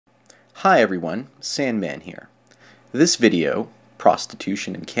Hi everyone, Sandman here. This video,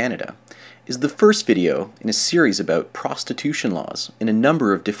 Prostitution in Canada, is the first video in a series about prostitution laws in a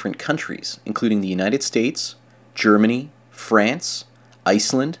number of different countries, including the United States, Germany, France,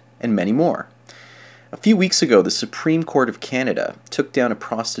 Iceland, and many more. A few weeks ago, the Supreme Court of Canada took down a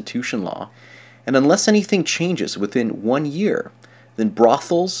prostitution law, and unless anything changes within 1 year, then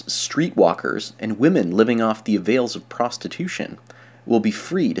brothels, streetwalkers, and women living off the avails of prostitution will be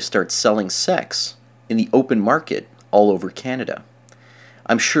free to start selling sex in the open market all over Canada.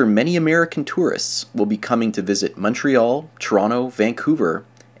 I'm sure many American tourists will be coming to visit Montreal, Toronto, Vancouver,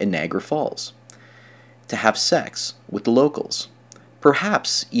 and Niagara Falls to have sex with the locals.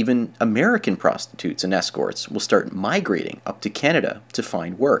 Perhaps even American prostitutes and escorts will start migrating up to Canada to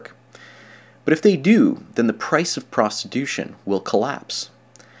find work. But if they do, then the price of prostitution will collapse.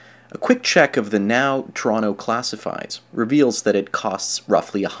 A quick check of the Now Toronto Classifieds reveals that it costs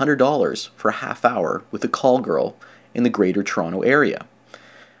roughly $100 for a half hour with a call girl in the Greater Toronto area.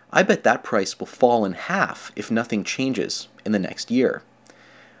 I bet that price will fall in half if nothing changes in the next year.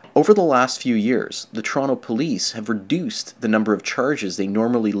 Over the last few years, the Toronto Police have reduced the number of charges they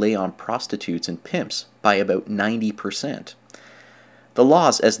normally lay on prostitutes and pimps by about 90%. The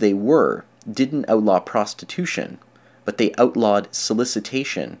laws as they were didn't outlaw prostitution, but they outlawed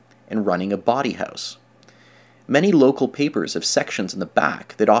solicitation and running a bawdy house. Many local papers have sections in the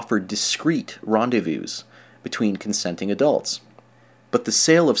back that offer discreet rendezvous between consenting adults. But the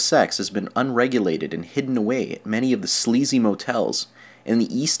sale of sex has been unregulated and hidden away at many of the sleazy motels in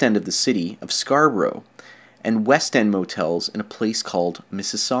the east end of the city of Scarborough and west end motels in a place called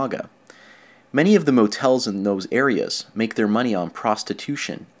Mississauga. Many of the motels in those areas make their money on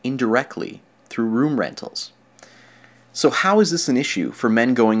prostitution indirectly through room rentals. So how is this an issue for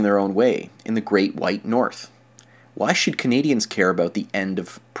men going their own way in the Great White North? Why should Canadians care about the end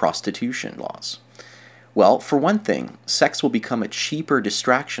of prostitution laws? Well, for one thing, sex will become a cheaper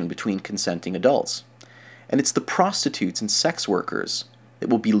distraction between consenting adults. And it's the prostitutes and sex workers that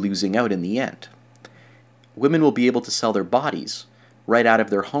will be losing out in the end. Women will be able to sell their bodies right out of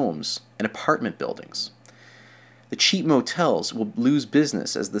their homes and apartment buildings. The cheap motels will lose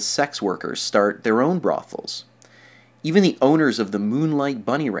business as the sex workers start their own brothels. Even the owners of the Moonlight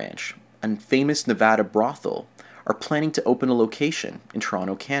Bunny Ranch, a famous Nevada brothel, are planning to open a location in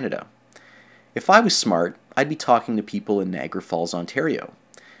Toronto, Canada. If I was smart, I'd be talking to people in Niagara Falls, Ontario,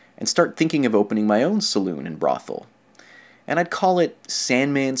 and start thinking of opening my own saloon and brothel. And I'd call it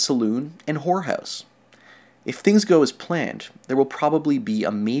Sandman Saloon and Whorehouse. If things go as planned, there will probably be a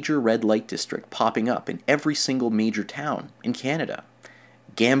major red light district popping up in every single major town in Canada.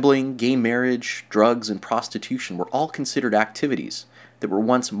 Gambling, gay marriage, drugs, and prostitution were all considered activities that were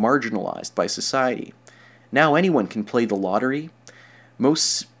once marginalized by society. Now anyone can play the lottery.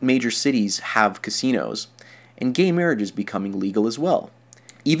 Most major cities have casinos, and gay marriage is becoming legal as well.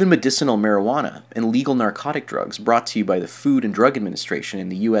 Even medicinal marijuana and legal narcotic drugs brought to you by the Food and Drug Administration in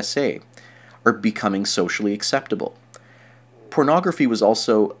the USA are becoming socially acceptable. Pornography was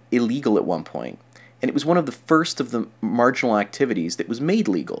also illegal at one point, and it was one of the first of the marginal activities that was made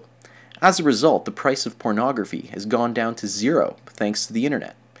legal. As a result, the price of pornography has gone down to zero thanks to the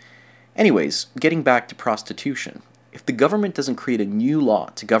internet. Anyways, getting back to prostitution. If the government doesn't create a new law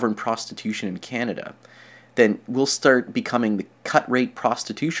to govern prostitution in Canada, then we'll start becoming the cut-rate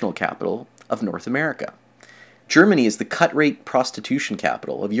prostitutional capital of North America. Germany is the cut-rate prostitution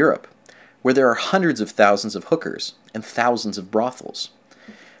capital of Europe, where there are hundreds of thousands of hookers and thousands of brothels.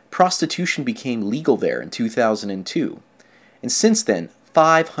 Prostitution became legal there in 2002, and since then,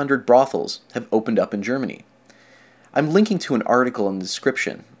 500 brothels have opened up in Germany. I'm linking to an article in the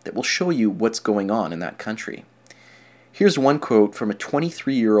description that will show you what's going on in that country. Here's one quote from a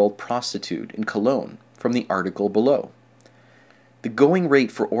 23-year-old prostitute in Cologne from the article below. The going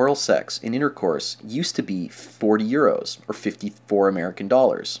rate for oral sex in intercourse used to be 40 euros, or 54 American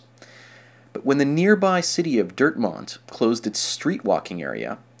dollars. But when the nearby city of Dortmund closed its street walking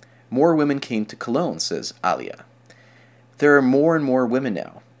area, more women came to Cologne, says Alia. There are more and more women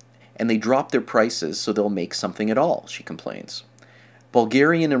now, and they drop their prices so they'll make something at all, she complains.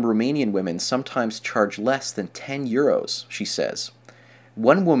 Bulgarian and Romanian women sometimes charge less than 10 euros, she says.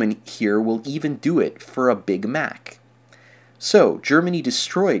 One woman here will even do it for a Big Mac. So, Germany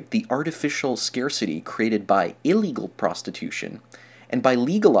destroyed the artificial scarcity created by illegal prostitution, and by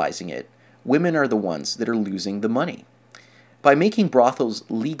legalizing it, women are the ones that are losing the money. By making brothels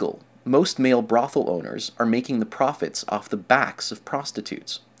legal, most male brothel owners are making the profits off the backs of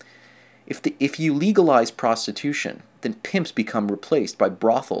prostitutes. If you legalize prostitution, then pimps become replaced by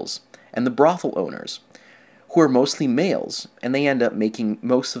brothels and the brothel owners. who are mostly males, and they end up making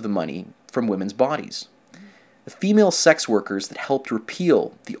most of the money from women's bodies. The female sex workers that helped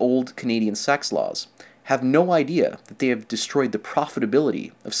repeal the old Canadian sex laws have no idea that they have destroyed the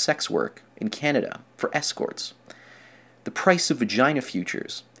profitability of sex work in Canada for escorts. The price of vagina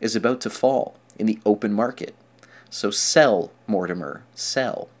futures is about to fall in the open market. So sell, Mortimer,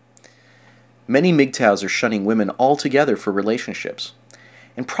 sell. Many MGTOWs are shunning women altogether for relationships.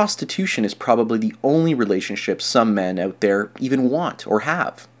 And prostitution is probably the only relationship some men out there even want or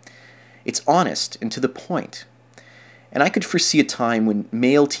have. It's honest and to the point. And I could foresee a time when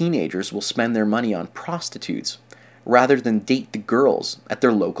male teenagers will spend their money on prostitutes rather than date the girls at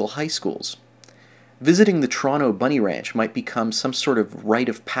their local high schools. Visiting the Toronto Bunny Ranch might become some sort of rite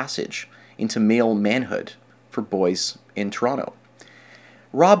of passage into male manhood for boys in Toronto.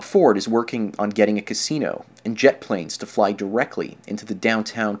 Rob Ford is working on getting a casino and jet planes to fly directly into the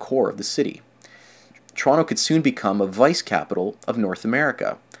downtown core of the city. Toronto could soon become a vice capital of North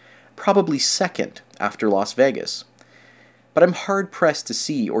America, probably second after Las Vegas. But I'm hard-pressed to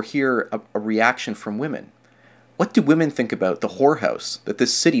see or hear a reaction from women. What do women think about the whorehouse that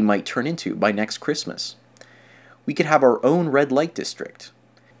this city might turn into by next Christmas? We could have our own red light district.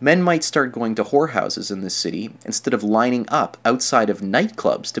 Men might start going to whorehouses in this city instead of lining up outside of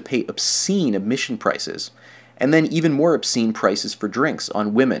nightclubs to pay obscene admission prices, and then even more obscene prices for drinks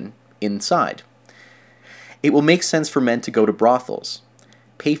on women inside. It will make sense for men to go to brothels,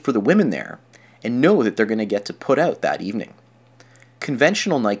 pay for the women there, and know that they're going to get to put out that evening.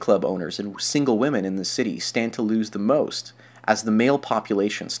 Conventional nightclub owners and single women in the city stand to lose the most as the male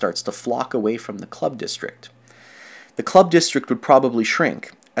population starts to flock away from the club district. The club district would probably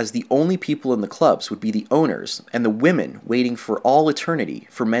shrink, as the only people in the clubs would be the owners and the women waiting for all eternity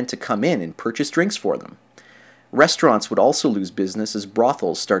for men to come in and purchase drinks for them. Restaurants would also lose business as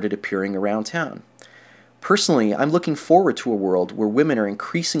brothels started appearing around town. Personally, I'm looking forward to a world where women are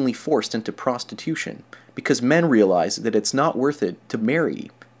increasingly forced into prostitution because men realize that it's not worth it to marry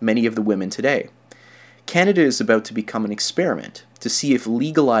many of the women today. Canada is about to become an experiment to see if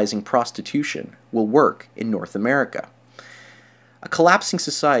legalizing prostitution will work in North America. A collapsing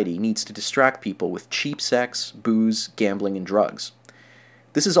society needs to distract people with cheap sex, booze, gambling, and drugs.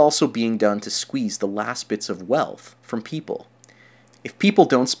 This is also being done to squeeze the last bits of wealth from people. If people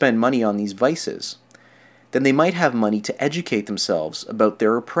don't spend money on these vices, then they might have money to educate themselves about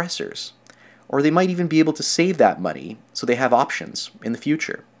their oppressors, or they might even be able to save that money so they have options in the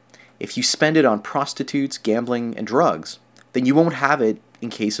future. If you spend it on prostitutes, gambling, and drugs, then you won't have it in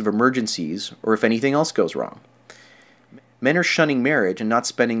case of emergencies or if anything else goes wrong. Men are shunning marriage and not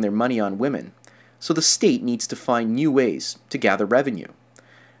spending their money on women, so the state needs to find new ways to gather revenue.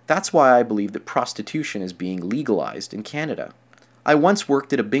 That's why I believe that prostitution is being legalized in Canada. I once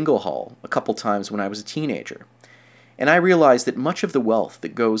worked at a bingo hall a couple times when I was a teenager, and I realized that much of the wealth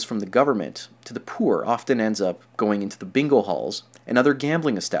that goes from the government to the poor often ends up going into the bingo halls and other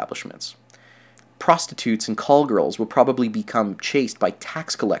gambling establishments. Prostitutes and call girls will probably become chased by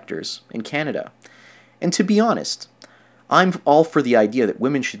tax collectors in Canada. And to be honest, I'm all for the idea that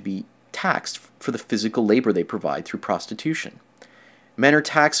women should be taxed for the physical labor they provide through prostitution. Men are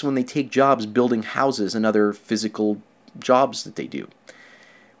taxed when they take jobs building houses and other physical jobs that they do.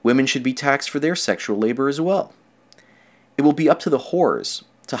 Women should be taxed for their sexual labor as well. It will be up to the whores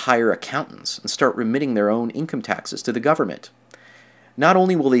to hire accountants and start remitting their own income taxes to the government. Not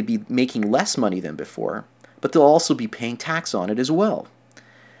only will they be making less money than before, but they'll also be paying tax on it as well.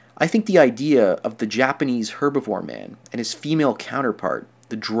 I think the idea of the Japanese herbivore man and his female counterpart,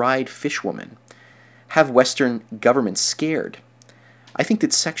 the dried fish woman, have Western governments scared. I think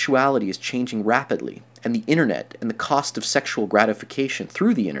that sexuality is changing rapidly, and the internet and the cost of sexual gratification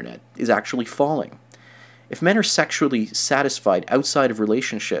through the internet is actually falling. If men are sexually satisfied outside of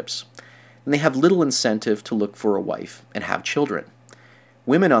relationships, then they have little incentive to look for a wife and have children.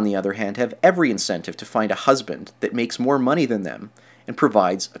 Women, on the other hand, have every incentive to find a husband that makes more money than them and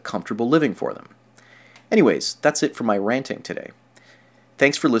provides a comfortable living for them. Anyways, that's it for my ranting today.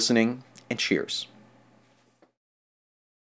 Thanks for listening, and cheers.